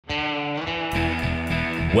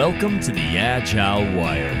Welcome to the Agile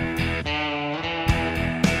Wire.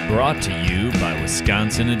 Brought to you by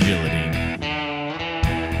Wisconsin Agility.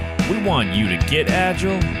 We want you to get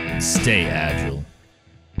agile and stay agile.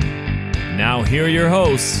 Now here are your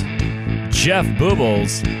hosts, Jeff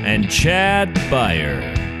Bubolz and Chad Beier.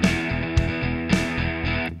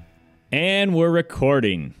 And we're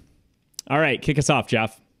recording. All right, kick us off,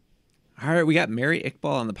 Jeff. All right, we got Mary Iqbal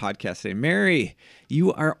on the podcast today. Mary,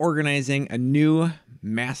 you are organizing a new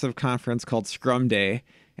massive conference called Scrum Day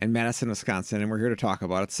in Madison, Wisconsin, and we're here to talk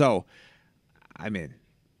about it. So, I mean,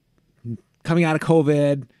 coming out of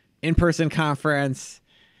COVID, in-person conference,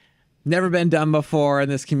 never been done before in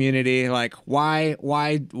this community. Like, why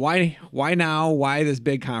now? Why this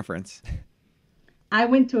big conference? I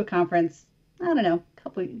went to a conference, I don't know,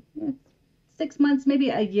 6 months, maybe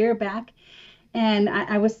a year back, and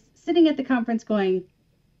I was sitting at the conference going,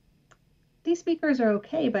 these speakers are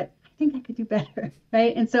okay, but I think I could do better,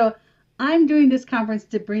 right? And so I'm doing this conference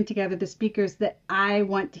to bring together the speakers that I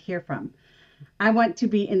want to hear from. I want to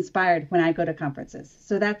be inspired when I go to conferences.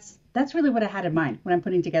 So that's really what I had in mind when I'm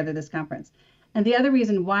putting together this conference. And the other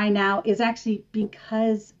reason why now is actually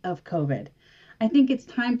because of COVID. I think it's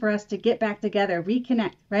time for us to get back together,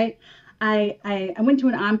 reconnect, right? I went to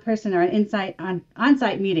an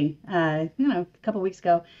on-site meeting, a couple of weeks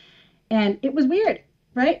ago, and it was weird,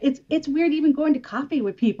 right? It's weird even going to coffee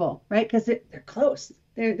with people, right? Because they're close.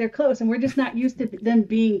 They're close, and we're just not used to them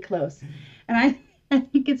being close. And I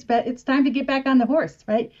think it's time to get back on the horse,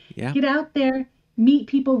 right? Yeah. Get out there, meet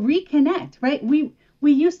people, reconnect, right? We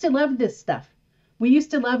used to love this stuff. We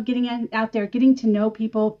used to love getting out there, getting to know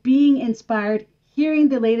people, being inspired, hearing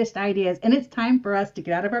the latest ideas. And it's time for us to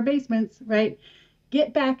get out of our basements, right?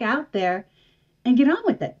 Get back out there and get on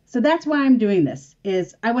with it. So that's why I'm doing this,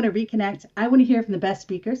 is I want to reconnect. I want to hear from the best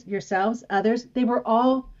speakers, yourselves, others.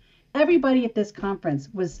 Everybody at this conference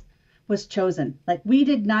was chosen. Like, we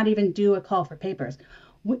did not even do a call for papers.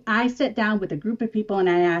 I sat down with a group of people and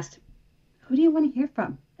I asked, who do you want to hear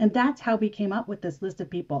from? And that's how we came up with this list of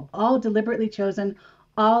people, all deliberately chosen,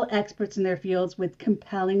 all experts in their fields with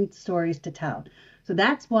compelling stories to tell. So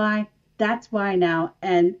that's why now.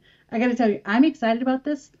 And I got to tell you, I'm excited about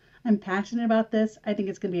this. I'm passionate about this. I think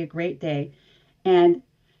it's going to be a great day. And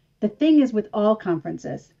the thing is, with all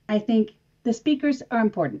conferences, I think the speakers are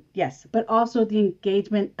important, yes, but also the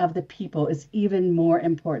engagement of the people is even more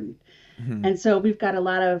important. Mm-hmm. And so we've got a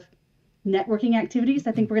lot of networking activities.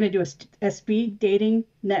 I think we're going to do a speed dating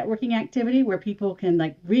networking activity where people can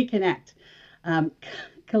reconnect,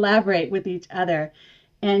 collaborate with each other,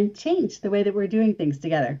 and change the way that we're doing things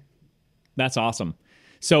together. That's awesome.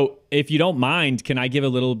 So if you don't mind, can I give a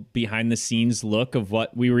little behind the scenes look of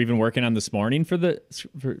what we were even working on this morning for the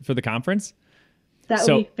conference? That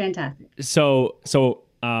would be fantastic. So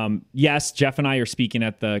yes, Jeff and I are speaking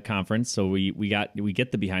at the conference, so we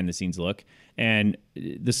get the behind the scenes look. And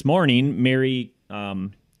this morning, Mary,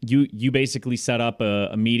 you basically set up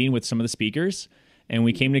a meeting with some of the speakers, and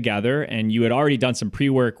we came together, and you had already done some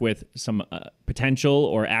pre-work with some potential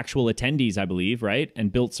or actual attendees, I believe, right?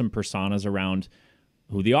 And built some personas around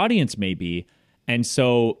who the audience may be. And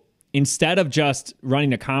so instead of just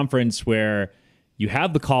running a conference where you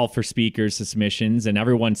have the call for speakers to submissions and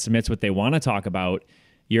everyone submits what they want to talk about,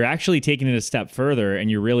 you're actually taking it a step further,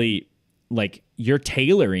 and you're really you're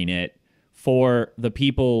tailoring it for the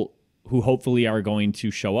people who hopefully are going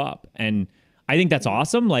to show up. And I think that's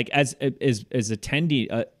awesome. As an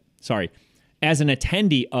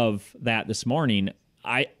attendee of that this morning,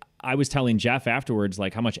 I was telling Jeff afterwards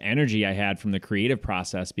how much energy I had from the creative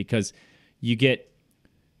process, because you get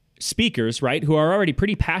speakers, right, who are already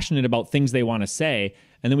pretty passionate about things they want to say,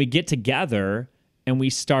 and then we get together and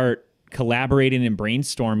we start collaborating and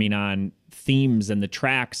brainstorming on themes and the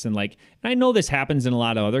tracks, and I know this happens in a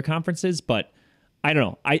lot of other conferences, but I don't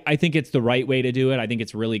know. I think it's the right way to do it. I think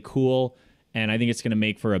it's really cool, and I think it's going to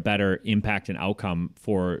make for a better impact and outcome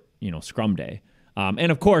for Scrum Day.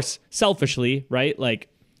 And of course, selfishly, right,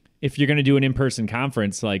 if you're going to do an in-person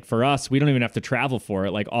conference, for us, we don't even have to travel for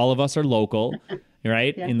it. All of us are local,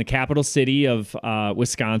 right? Yeah. In the capital city of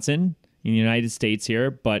Wisconsin, in the United States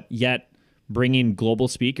here, but yet bringing global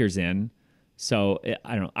speakers in. So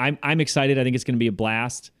I don't know. I'm excited. I think it's going to be a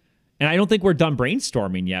blast. And I don't think we're done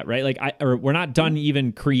brainstorming yet, right? We're not done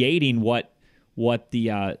even creating what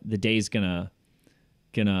the day's gonna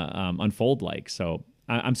unfold like. So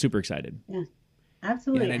I'm super excited. Yeah.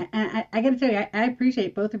 Absolutely. Yeah, and I got to tell you, I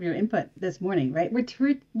appreciate both of your input this morning, right? We're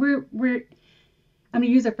I'm going to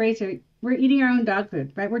use a phrase here. We're eating our own dog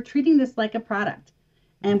food, right? We're treating this like a product.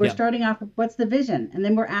 And we're Yeah. starting off with what's the vision? And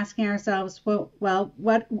then we're asking ourselves,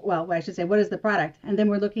 I should say, what is the product? And then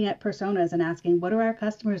we're looking at personas and asking, what do our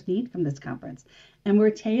customers need from this conference? And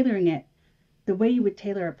we're tailoring it the way you would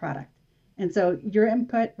tailor a product. And so your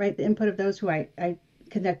input, right, the input of those who I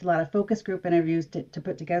conduct a lot of focus group interviews to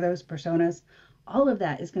put together those personas, all of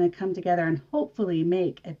that is going to come together and hopefully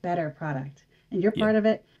make a better product. And you're part of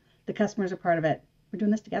it. The customers are part of it. We're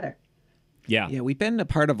doing this together. Yeah. Yeah, we've been a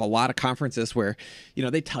part of a lot of conferences where,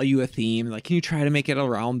 they tell you a theme, like, can you try to make it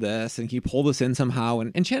around this? And can you pull this in somehow?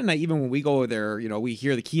 And Chen and I, even when we go there, we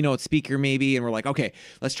hear the keynote speaker maybe, and we're like, okay,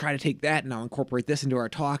 let's try to take that and now incorporate this into our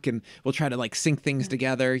talk. And we'll try to like sync things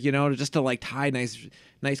together, just to like tie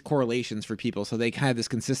nice correlations for people so they have this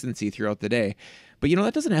consistency throughout the day. But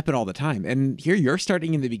that doesn't happen all the time. And here you're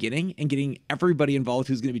starting in the beginning and getting everybody involved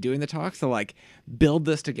who's going to be doing the talk to like build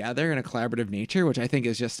this together in a collaborative nature, which I think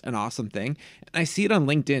is just an awesome thing. And I see it on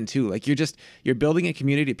LinkedIn too. Like you're building a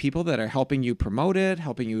community of people that are helping you promote it,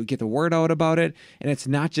 helping you get the word out about it. And it's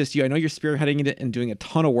not just you. I know you're spearheading it and doing a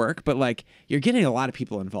ton of work, but like you're getting a lot of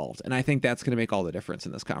people involved. And I think that's going to make all the difference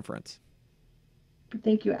in this conference.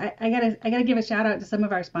 Thank you. I gotta give a shout out to some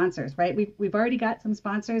of our sponsors, right? We've already got some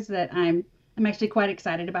sponsors that I'm actually quite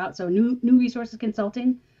excited about. So New Resources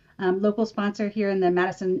Consulting, local sponsor here in the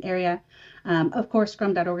Madison area. Of course,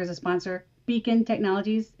 Scrum.org is a sponsor. Beacon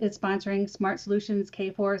Technologies is sponsoring. Smart Solutions,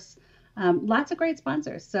 Kforce, lots of great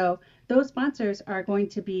sponsors. So those sponsors are going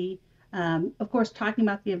to be, of course, talking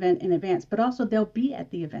about the event in advance, but also they'll be at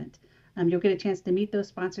the event. You'll get a chance to meet those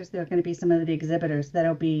sponsors. They're going to be some of the exhibitors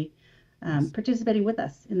that'll be participating with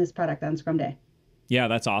us in this product on Scrum Day. Yeah,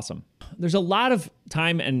 that's awesome. There's a lot of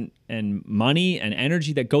time and money and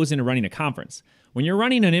energy that goes into running a conference. When you're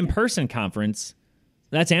running an in-person conference,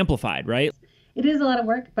 that's amplified, right? It is a lot of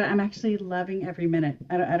work, but I'm actually loving every minute.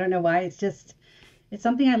 I don't know why. It's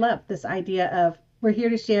something I love, this idea of we're here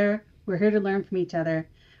to share, we're here to learn from each other,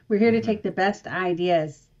 we're here to take the best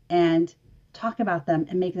ideas and talk about them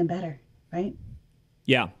and make them better, right?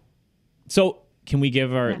 Yeah. So can we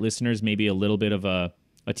give our listeners maybe a little bit of a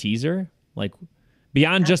teaser? Like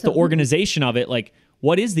beyond just the organization of it, like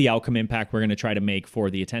what is the outcome impact we're going to try to make for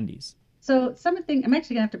the attendees? So some of the things, I'm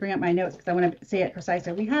actually gonna have to bring up my notes because I want to say it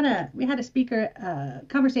precisely. We had a speaker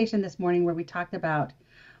conversation this morning where we talked about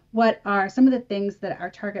what are some of the things that our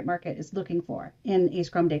target market is looking for in a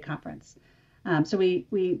Scrum Day conference. So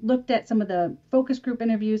we looked at some of the focus group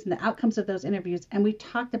interviews and the outcomes of those interviews, and we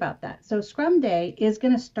talked about that. So Scrum Day is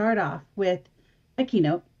going to start off with a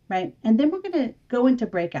keynote, right? And then we're going to go into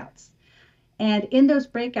breakouts. And in those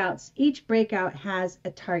breakouts, each breakout has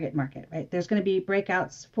a target market, right? There's going to be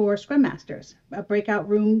breakouts for Scrum Masters, a breakout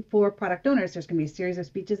room for product owners. There's going to be a series of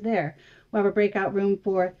speeches there. We'll have a breakout room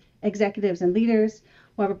for executives and leaders.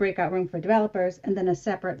 We'll have a breakout room for developers, and then a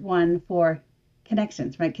separate one for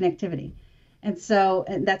connections, right? Connectivity. And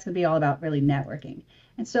that's going to be all about really networking.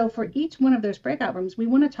 And so for each one of those breakout rooms, we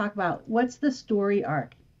want to talk about what's the story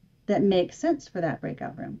arc that makes sense for that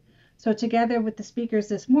breakout room. So together with the speakers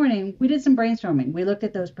this morning, we did some brainstorming. We looked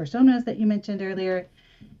at those personas that you mentioned earlier,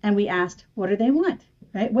 and we asked, what do they want,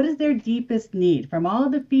 right? What is their deepest need? From all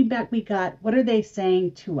of the feedback we got, what are they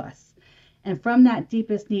saying to us? And from that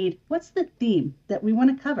deepest need, what's the theme that we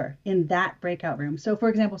want to cover in that breakout room? So for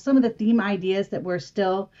example, some of the theme ideas that we're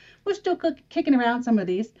still kicking around some of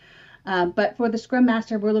these, but for the Scrum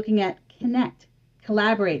Master, we're looking at connect,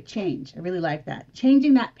 collaborate, change. I really like that.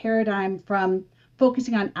 Changing that paradigm from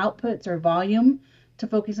focusing on outputs or volume to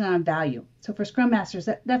focusing on value. So for Scrum Masters,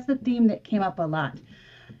 that's the theme that came up a lot.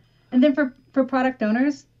 And then for product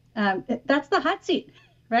owners, that's the hot seat,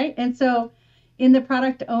 right? And so in the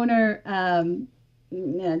product owner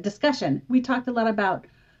discussion, we talked a lot about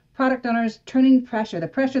product owners turning pressure, the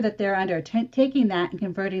pressure that they're under, taking that and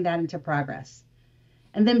converting that into progress.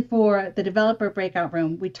 And then for the developer breakout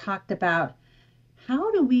room, we talked about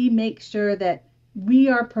how do we make sure that we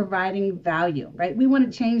are providing value, right? We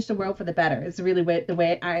want to change the world for the better. It's really the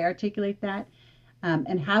way I articulate that.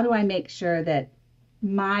 And how do I make sure that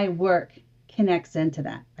my work connects into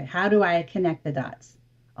that? Right? How do I connect the dots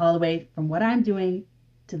all the way from what I'm doing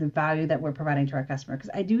to the value that we're providing to our customer?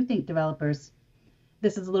 Because I do think developers,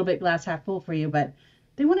 this is a little bit glass half full for you, but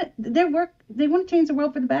they want to change the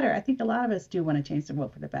world for the better. I think a lot of us do want to change the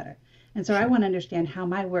world for the better. And so I want to understand how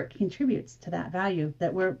my work contributes to that value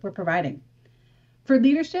that we're providing. For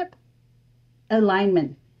leadership,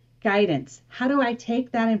 alignment, guidance. How do I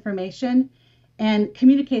take that information and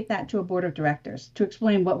communicate that to a board of directors to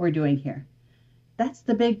explain what we're doing here? That's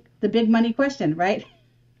the big money question, right?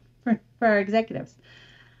 for our executives.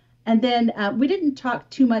 And then we didn't talk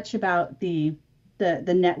too much about the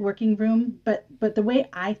networking room, but the way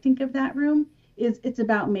I think of that room it's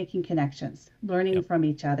about making connections, learning from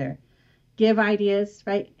each other, give ideas,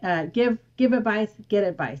 right? Give advice, get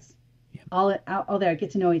advice. All there,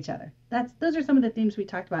 get to know each other. Those are some of the themes we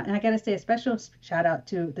talked about. And I got to say a special shout out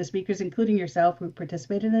to the speakers, including yourself, who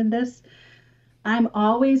participated in this. I'm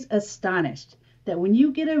always astonished that when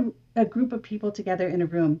you get a group of people together in a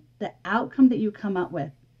room, the outcome that you come up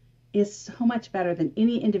with is so much better than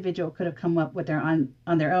any individual could have come up with on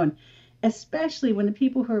their own, especially when the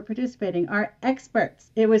people who are participating are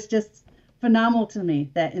experts. It was just phenomenal to me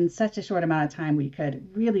that in such a short amount of time we could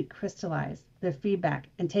really crystallize the feedback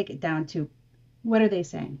and take it down to what are they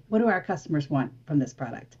saying? What do our customers want from this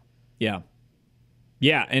product? Yeah.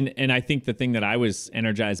 Yeah, and I think the thing that I was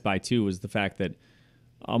energized by too was the fact that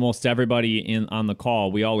almost everybody on the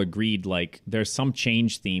call, we all agreed like there's some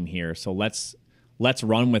change theme here. So let's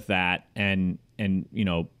run with that and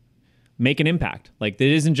make an impact. Like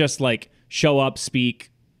it isn't just like show up,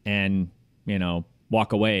 speak, and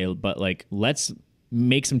walk away, but like let's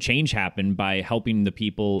make some change happen by helping the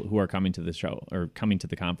people who are coming to the show or coming to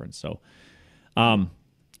the conference. So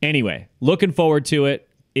anyway, looking forward to it.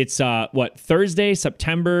 It's Thursday,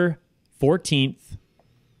 September 14th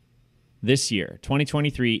this year,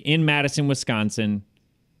 2023 in Madison, Wisconsin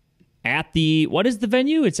at what is the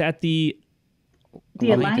venue? It's at the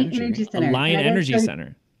Alliant Energy Center. Alliant Energy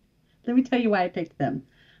Center. Let me tell you why I picked them.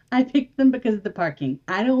 I picked them because of the parking.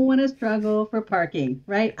 I don't want to struggle for parking,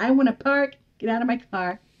 right? I want to park, get out of my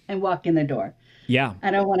car, and walk in the door. Yeah.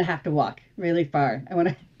 I don't want to have to walk really far. I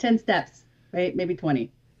want 10 steps, right? Maybe 20.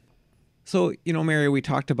 So, Mary, we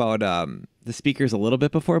talked about the speakers a little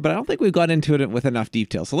bit before, but I don't think we've got into it with enough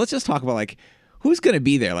detail. So let's just talk about like who's going to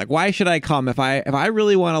be there. Like, why should I come if I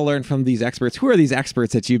really want to learn from these experts? Who are these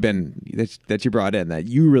experts that you brought in that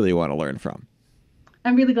you really want to learn from?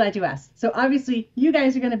 I'm really glad you asked. So obviously, you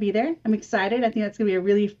guys are going to be there. I'm excited. I think that's going to be a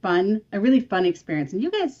really fun experience. And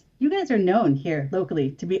you guys are known here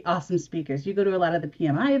locally to be awesome speakers. You go to a lot of the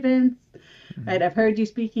PMI events, right? I've heard you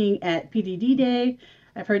speaking at PDD Day.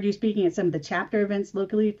 I've heard you speaking at some of the chapter events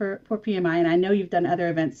locally for PMI, and I know you've done other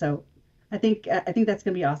events. So I think that's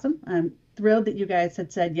going to be awesome. I'm thrilled that you guys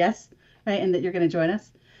had said yes, right, and that you're going to join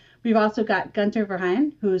us. We've also got Gunter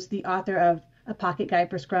Verheyen, who's the author of A Pocket Guide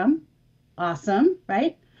for Scrum. Awesome,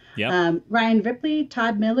 right? Yeah. Ryan Ripley,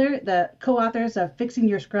 Todd Miller, the co-authors of Fixing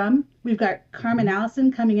Your Scrum. We've got Carmen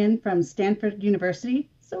Allison coming in from Stanford University.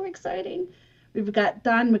 So exciting. We've got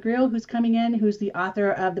Don McGreal, who's coming in, who's the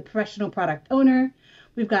author of The Professional Product Owner.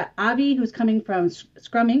 We've got Avi, who's coming from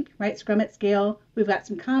Scrum Inc., right? Scrum at Scale. We've got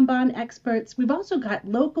some Kanban experts. We've also got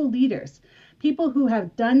local leaders, people who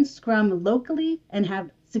have done Scrum locally and have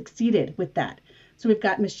succeeded with that. So we've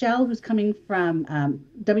got Michelle, who's coming from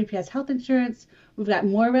WPS Health Insurance. We've got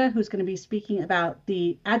Moira, who's going to be speaking about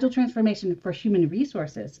the Agile transformation for human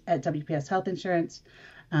resources at WPS Health Insurance.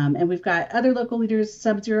 And we've got other local leaders.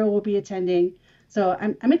 Sub-Zero will be attending. So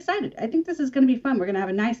I'm excited. I think this is going to be fun. We're going to have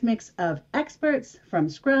a nice mix of experts from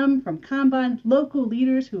Scrum, from Kanban, local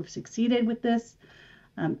leaders who have succeeded with this.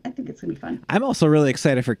 I think it's going to be fun. I'm also really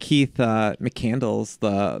excited for Keith McCandles,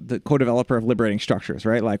 the co-developer of Liberating Structures,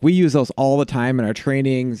 right? Like we use those all the time in our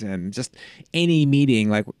trainings and just any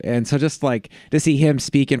meeting. And so just like to see him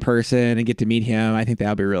speak in person and get to meet him, I think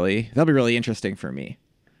that'll be really interesting for me.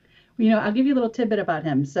 I'll give you a little tidbit about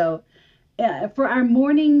him. So for our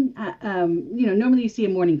morning, normally you see a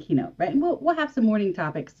morning keynote, right? And we'll have some morning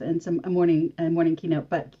topics and a morning keynote.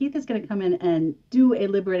 But Keith is going to come in and do a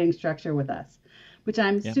liberating structure with us, which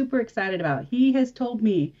I'm super excited about. He has told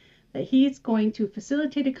me that he's going to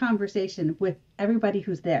facilitate a conversation with everybody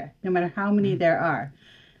who's there, no matter how many there are.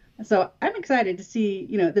 So I'm excited to see,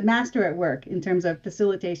 the master at work in terms of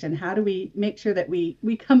facilitation. How do we make sure that we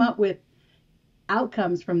come up with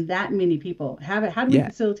outcomes from that many people? How do we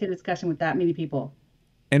facilitate a discussion with that many people?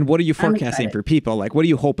 And what are you forecasting for people? Like, what are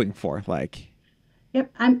you hoping for?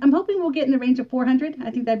 Yep, I'm hoping we'll get in the range of 400.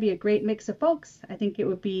 I think that'd be a great mix of folks. I think it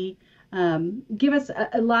would be give us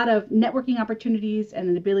a lot of networking opportunities and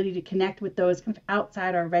an ability to connect with those kind of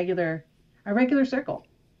outside our regular circle.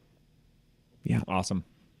 Yeah, awesome.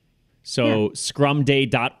 So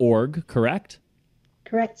scrumday.org, correct?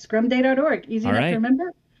 Correct. Scrumday.org. Easy enough to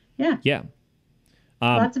remember. Yeah. Yeah.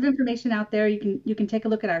 Lots of information out there. You can take a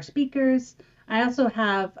look at our speakers. I also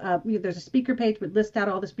have there's a speaker page that lists out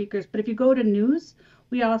all the speakers. But if you go to news,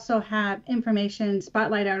 we also have information.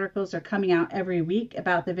 Spotlight articles are coming out every week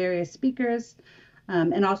about the various speakers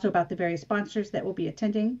and also about the various sponsors that will be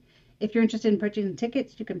attending. If you're interested in purchasing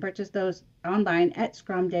tickets, you can purchase those online at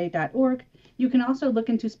scrumday.org. You can also look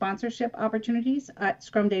into sponsorship opportunities at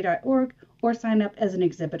scrumday.org or sign up as an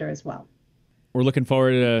exhibitor as well. We're looking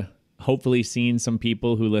forward to hopefully seeing some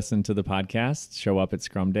people who listen to the podcast show up at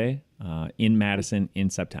Scrum Day in Madison in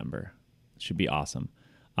September. Should be awesome.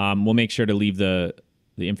 We'll make sure to leave the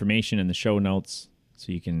information in the show notes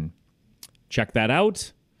so you can check that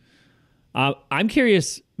out. I'm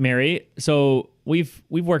curious, Mary. So we've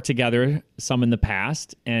worked together some in the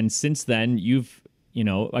past, and since then you've,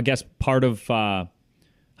 I guess part of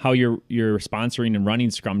how you're sponsoring and running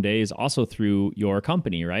Scrum Day is also through your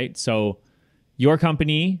company, right? So your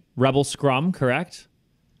company, Rebel Scrum, correct?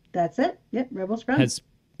 That's it. Yep, Rebel Scrum. Has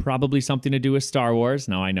probably something to do with Star Wars.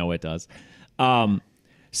 No, I know it does.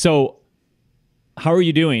 So how are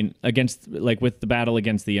you doing with the battle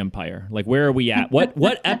against the Empire? Like, where are we at?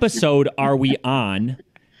 What episode are we on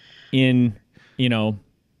in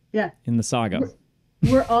the saga?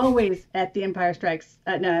 We're always at the Empire Strikes.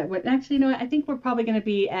 No, actually, I think we're probably going to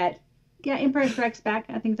be at Empire Strikes Back.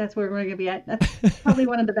 I think that's where we're going to be at. That's probably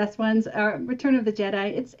one of the best ones. Return of the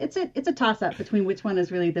Jedi. It's a toss up between which one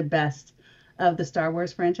is really the best of the Star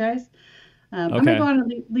Wars franchise. I'm going to go on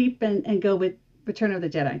a leap and go with Return of the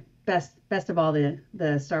Jedi. Best of all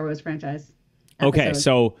the Star Wars franchise episodes.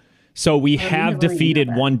 Okay, so we have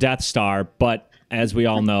defeated one Death Star, but as we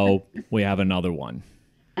all know, we have another one.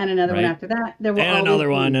 And another one after that. There will and another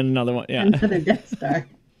one, and another one. Yeah. Another Death Star.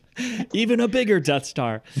 Even a bigger Death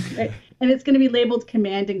Star. Right. And it's going to be labeled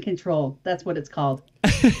Command and Control. That's what it's called.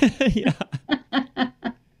 Yeah.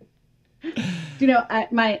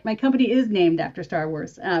 My company is named after Star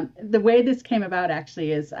Wars. The way this came about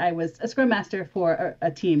actually is I was a Scrum Master for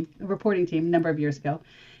a reporting team a number of years ago.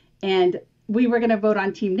 And we were going to vote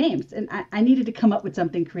on team names. And I needed to come up with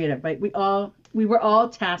something creative, right? We were all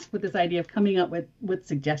tasked with this idea of coming up with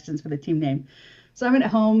suggestions for the team name. So I went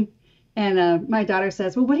at home and my daughter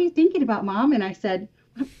says, well, what are you thinking about, Mom? And I said,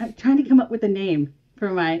 I'm trying to come up with a name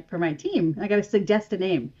for my team. I got to suggest a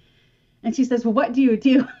name. And she says, well, what do you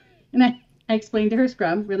do? And I explained to her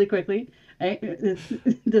Scrum really quickly, right?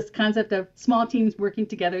 This concept of small teams working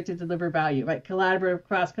together to deliver value, right? Collaborative,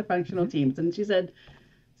 cross-functional teams. And she said,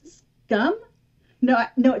 Scum? No,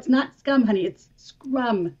 it's not Scum, honey. It's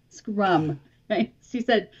Scrum. Right? She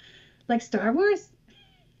said, like Star Wars?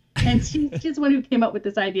 And she's the one who came up with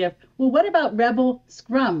this idea of, well, what about Rebel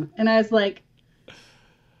Scrum? And I was like,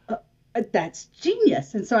 that's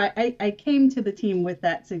genius. And so I came to the team with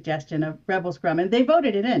that suggestion of Rebel Scrum, and they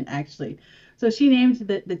voted it in, actually. So she named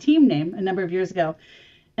the team name a number of years ago.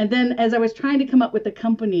 And then as I was trying to come up with the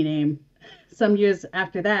company name some years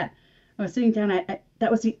after that, I was sitting down.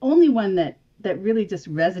 That was the only one that really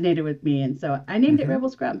just resonated with me. And so I named it Rebel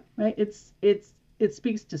Scrum, right? It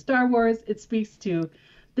speaks to Star Wars. It speaks to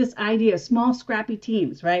this idea of small, scrappy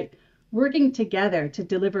teams, right? Working together to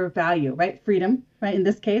deliver value, right? Freedom, right? In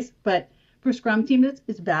this case, but for Scrum team,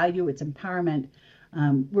 it's value, it's empowerment.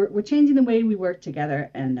 We're changing the way we work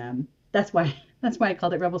together, and that's why I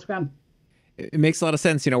called it Rebel Scrum. It makes a lot of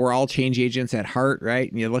sense. We're all change agents at heart, right?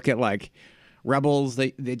 And you look at like rebels,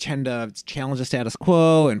 they tend to challenge the status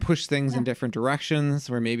quo and push things in different directions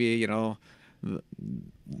where maybe,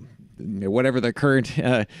 whatever the current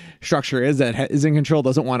structure is that is in control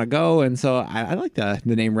doesn't want to go. And so I like the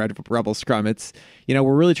name Rebel Scrum. It's,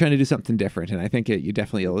 we're really trying to do something different. And I think you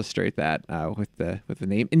definitely illustrate that with the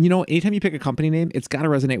name. And, anytime you pick a company name, it's got to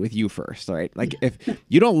resonate with you first, right? Like if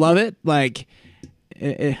you don't love it, like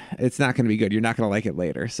it's not going to be good. You're not going to like it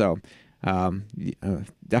later. So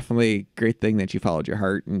definitely great thing that you followed your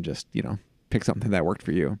heart and just, pick something that worked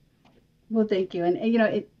for you. Well, thank you. And,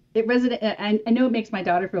 it resonated. I know it makes my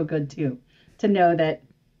daughter feel good too, to know that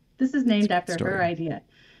this is named after her idea,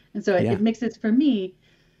 and so it mixes for me,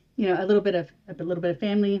 a little bit of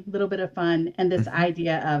family, a little bit of fun, and this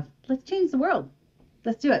idea of let's change the world,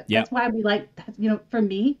 let's do it. Yep. That's why we like, for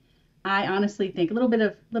me, I honestly think a little bit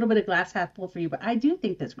of glass half full for you, but I do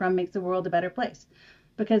think that Scrum makes the world a better place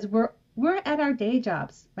because we're at our day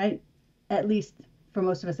jobs, right? At least for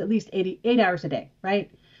most of us, at least 8 hours a day,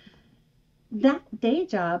 right? That day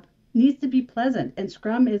job needs to be pleasant, and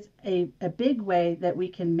Scrum is a big way that we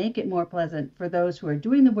can make it more pleasant for those who are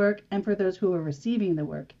doing the work and for those who are receiving the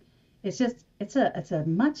work. It's a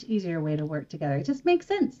much easier way to work together. It just makes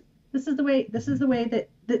sense. This is the way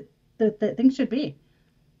that things should be.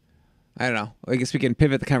 I don't know. I guess we can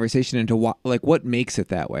pivot the conversation into what makes it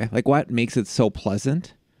that way. Like what makes it so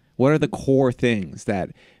pleasant? What are the core things that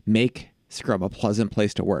make Scrum a pleasant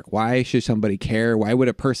place to work? Why should somebody care? Why would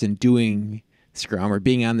a person doing Scrum or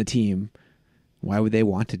being on the team, why would they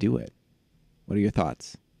want to do it? What are your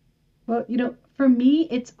thoughts? Well, for me,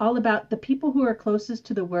 it's all about the people who are closest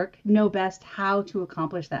to the work know best how to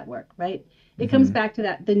accomplish that work, right? It comes back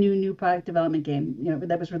to the new product development game,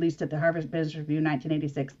 that was released at the Harvard Business Review in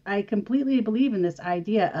 1986. I completely believe in this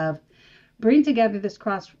idea of bring together this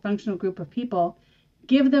cross-functional group of people,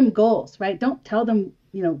 give them goals, right? Don't tell them,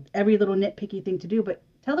 every little nitpicky thing to do, but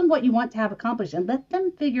tell them what you want to have accomplished and let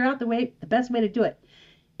them figure out the best way to do it.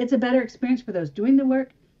 It's a better experience for those doing the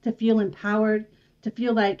work to feel empowered, to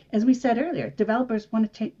feel like, as we said earlier, developers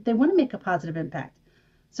want to change, they want to make a positive impact.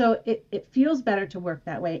 So it feels better to work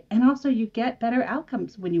that way. And also you get better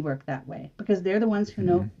outcomes when you work that way because they're the ones who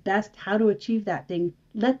know best how to achieve that thing.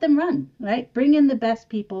 Let them run, right? Bring in the best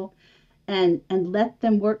people and let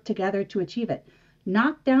them work together to achieve it.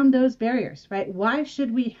 Knock down those barriers, right? Why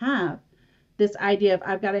should we have this idea of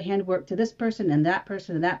I've got to hand work to this person and that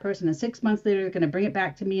person and that person, and 6 months later they're going to bring it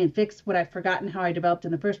back to me and fix what I've forgotten how I developed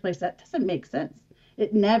in the first place? That doesn't make sense.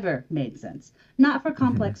 It never made sense. Not for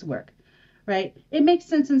complex work. Right? It makes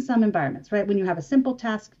sense in some environments, right? When you have a simple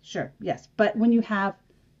task, sure, yes. But when you have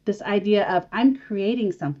this idea of I'm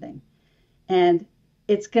creating something and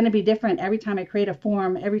it's going to be different every time I create a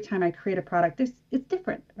form, every time I create a product, it's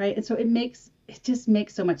different, right? And so it just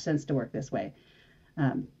makes so much sense to work this way.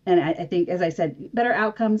 And I think, as I said, better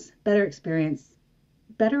outcomes, better experience,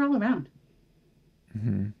 better all around.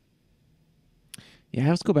 Mm-hmm. Yeah,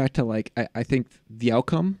 let's go back to I think the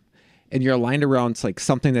outcome, and you're aligned around like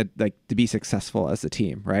something that to be successful as a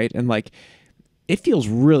team, right? And it feels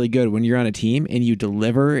really good when you're on a team and you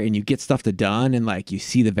deliver and you get stuff done and you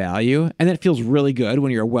see the value. And then it feels really good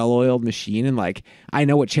when you're a well-oiled machine and I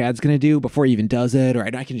know what Chad's gonna do before he even does it, or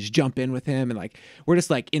I can just jump in with him and we're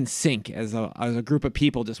just in sync as a group of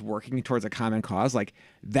people just working towards a common cause.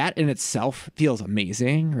 That in itself feels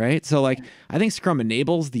amazing, right? So I think Scrum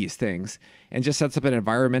enables these things and just sets up an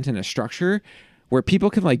environment and a structure where people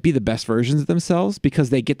can be the best versions of themselves because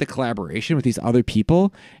they get the collaboration with these other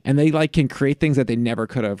people and they can create things that they never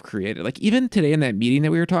could have created. Even today in that meeting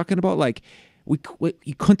that we were talking about, we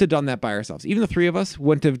couldn't have done that by ourselves. Even the three of us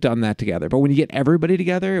wouldn't have done that together. But when you get everybody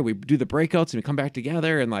together, we do the breakouts and we come back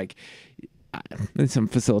together and some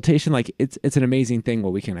facilitation, it's an amazing thing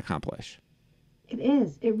what we can accomplish. It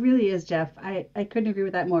is. It really is, Jeff. I couldn't agree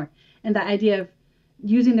with that more. And the idea of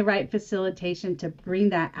using the right facilitation to bring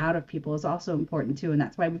that out of people is also important too. And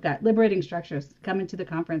that's why we've got Liberating Structures coming to the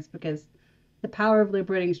conference, because the power of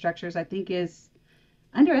liberating structures, I think, is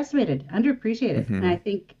underestimated, underappreciated. And I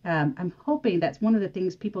think I'm hoping that's one of the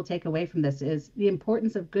things people take away from this is the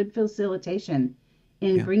importance of good facilitation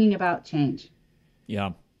in bringing about change.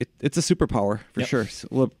 Yeah. It's a superpower for sure.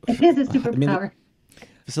 So, it is a superpower.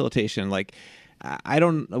 Facilitation.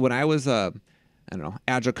 When I was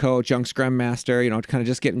Agile coach, young Scrum master, kind of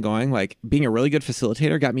just getting going, being a really good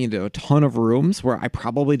facilitator got me into a ton of rooms where I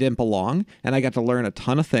probably didn't belong. And I got to learn a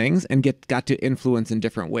ton of things and got to influence in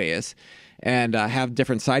different ways and have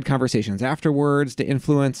different side conversations afterwards to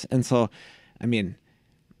influence. And so,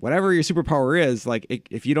 whatever your superpower is,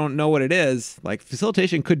 if you don't know what it is,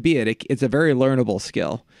 facilitation could be it. It's a very learnable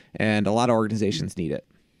skill and a lot of organizations need it.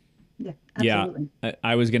 Yeah, absolutely. Yeah,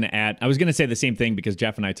 I was going to say the same thing because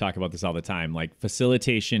Jeff and I talk about this all the time.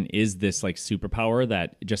 Facilitation is this superpower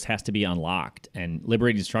that just has to be unlocked, and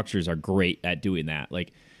liberating structures are great at doing that.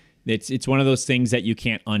 It's one of those things that you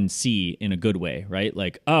can't unsee in a good way, right?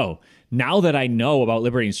 Oh, now that I know about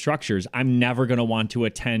liberating structures, I'm never going to want to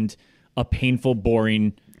attend a painful,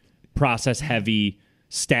 boring, process-heavy,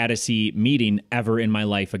 status-y meeting ever in my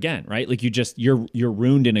life again, right? You're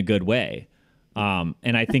ruined in a good way.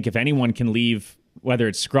 And I think if anyone can leave, whether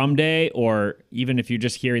it's Scrum Day or even if you're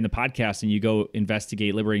just hearing the podcast and you go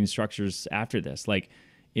investigate liberating structures after this,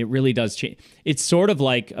 it really does change. It's sort of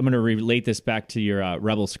I'm going to relate this back to your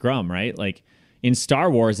Rebel Scrum, right? In Star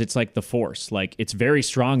Wars, it's like the Force. It's very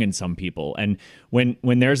strong in some people. And when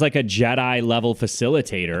there's a Jedi level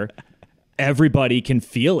facilitator, everybody can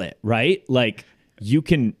feel it, right? You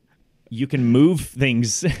can move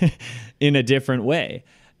things in a different way.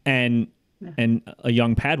 And a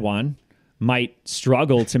young Padawan might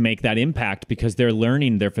struggle to make that impact because they're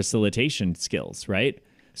learning their facilitation skills, right?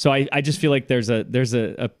 So I just feel like there's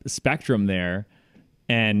a spectrum there,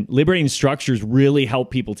 and liberating structures really help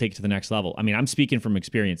people take it to the next level. I'm speaking from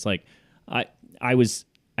experience. I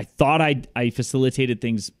thought I facilitated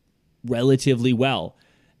things relatively well,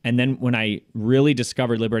 and then when I really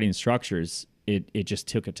discovered liberating structures, it just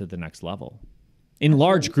took it to the next level. In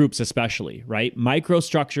large groups especially, right?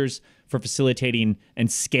 Microstructures for facilitating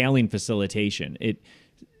and scaling facilitation.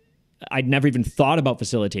 I'd never even thought about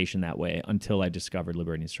facilitation that way until I discovered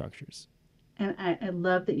liberating structures. And I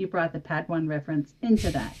love that you brought the Padawan reference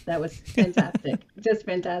into that. That was fantastic, just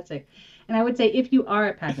fantastic. And I would say if you are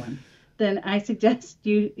a Padawan, then I suggest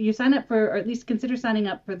you sign up for, or at least consider signing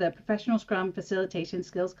up for the Professional Scrum Facilitation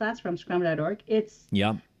Skills class from scrum.org.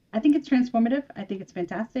 I think it's transformative. I think it's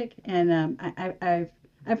fantastic. And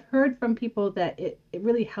I've heard from people that it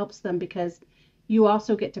really helps them because you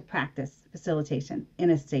also get to practice facilitation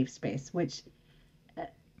in a safe space, which,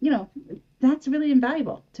 that's really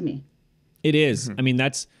invaluable to me. It is. I mean,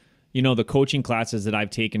 that's, the coaching classes that I've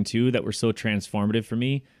taken too that were so transformative for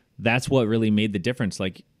me. That's what really made the difference.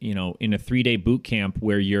 Like, in a 3-day boot camp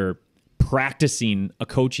where you're practicing a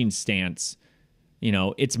coaching stance,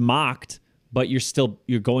 it's mocked, but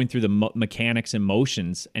you're going through the mechanics and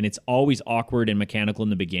motions, and it's always awkward and mechanical in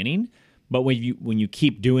the beginning. But when you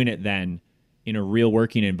keep doing it then in a real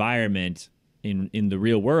working environment, in the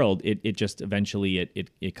real world, it just eventually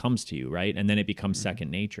it comes to you, right? And then it becomes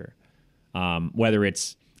second nature. Whether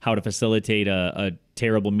it's how to facilitate a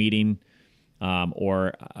terrible meeting,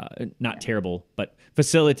 or not terrible, but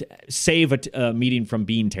save a meeting from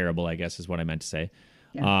being terrible, I guess is what I meant to say.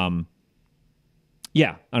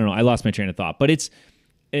 Yeah. I don't know. I lost my train of thought, but it's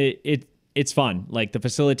fun. Like the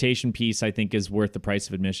facilitation piece, I think is worth the price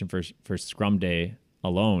of admission for Scrum Day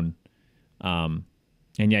alone. And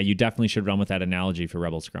yeah, you definitely should run with that analogy for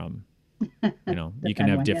Rebel Scrum. You can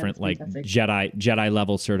have different like Jedi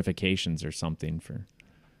level certifications or something for.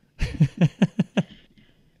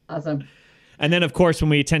 Awesome. And then of course, when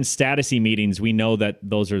we attend statusy meetings, we know that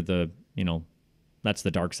those are that's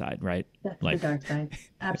the dark side, right? That's the dark side.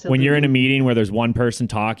 Absolutely. When you're in a meeting where there's one person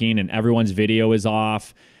talking and everyone's video is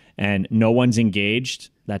off and no one's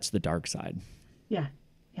engaged, that's the dark side. Yeah,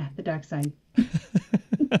 the dark side.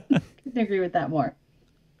 Couldn't agree with that more.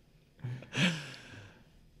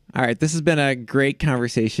 All right, this has been a great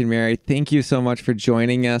conversation, Mary. Thank you so much for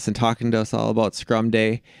joining us and talking to us all about Scrum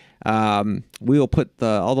Day. We will put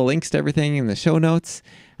all the links to everything in the show notes.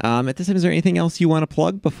 At this time, is there anything else you want to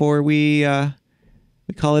plug before we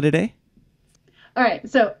call it a day? All right.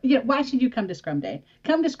 So, why should you come to Scrum Day?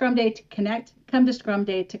 Come to Scrum Day to connect. Come to Scrum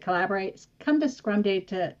Day to collaborate. Come to Scrum Day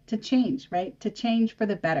to change, right? To change for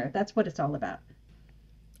the better. That's what it's all about.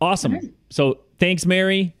 Awesome. Right. So thanks,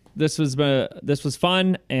 Mary. This was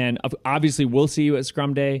fun. And obviously we'll see you at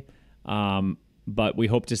Scrum Day. But we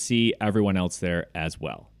hope to see everyone else there as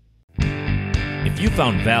well. If you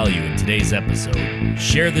found value in today's episode,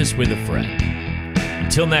 share this with a friend.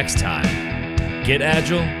 Until next time, get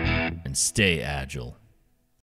agile and stay agile.